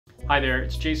Hi there,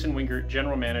 it's Jason Wingert,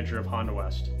 General Manager of Honda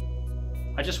West.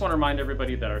 I just want to remind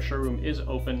everybody that our showroom is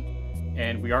open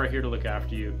and we are here to look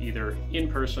after you either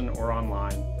in person or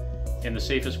online in the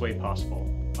safest way possible.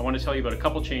 I want to tell you about a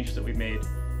couple changes that we've made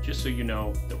just so you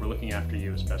know that we're looking after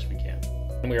you as best we can.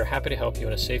 And we are happy to help you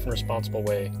in a safe and responsible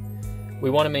way. We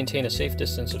want to maintain a safe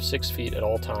distance of 6 feet at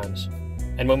all times.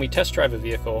 And when we test drive a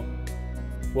vehicle,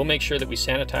 we'll make sure that we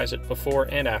sanitize it before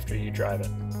and after you drive it.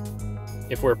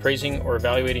 If we're appraising or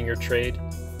evaluating your trade,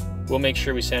 we'll make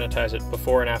sure we sanitize it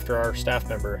before and after our staff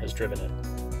member has driven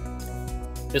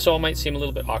it. This all might seem a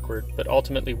little bit awkward, but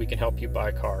ultimately we can help you buy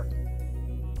a car.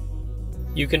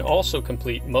 You can also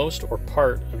complete most or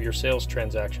part of your sales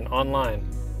transaction online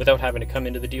without having to come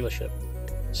into the dealership.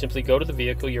 Simply go to the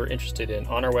vehicle you're interested in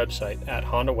on our website at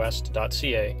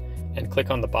hondawest.ca and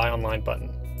click on the Buy Online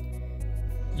button.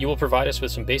 You will provide us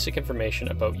with some basic information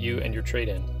about you and your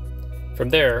trade-in. From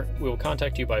there, we will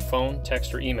contact you by phone,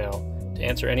 text, or email to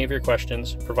answer any of your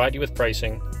questions, provide you with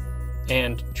pricing,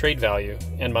 and trade value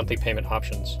and monthly payment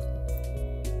options.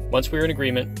 Once we are in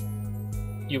agreement,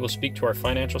 you will speak to our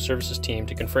financial services team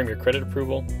to confirm your credit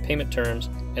approval, payment terms,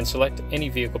 and select any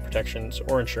vehicle protections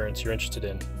or insurance you're interested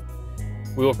in.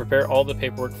 We will prepare all the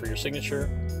paperwork for your signature.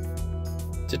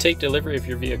 To take delivery of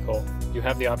your vehicle, you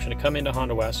have the option to come into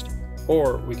Honda West,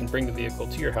 or we can bring the vehicle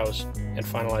to your house and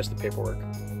finalize the paperwork.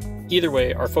 Either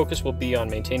way, our focus will be on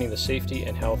maintaining the safety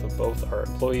and health of both our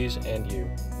employees and you.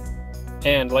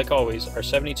 And like always, our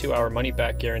 72-hour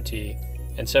money-back guarantee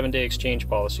and 7-day exchange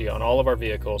policy on all of our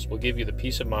vehicles will give you the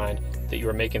peace of mind that you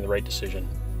are making the right decision.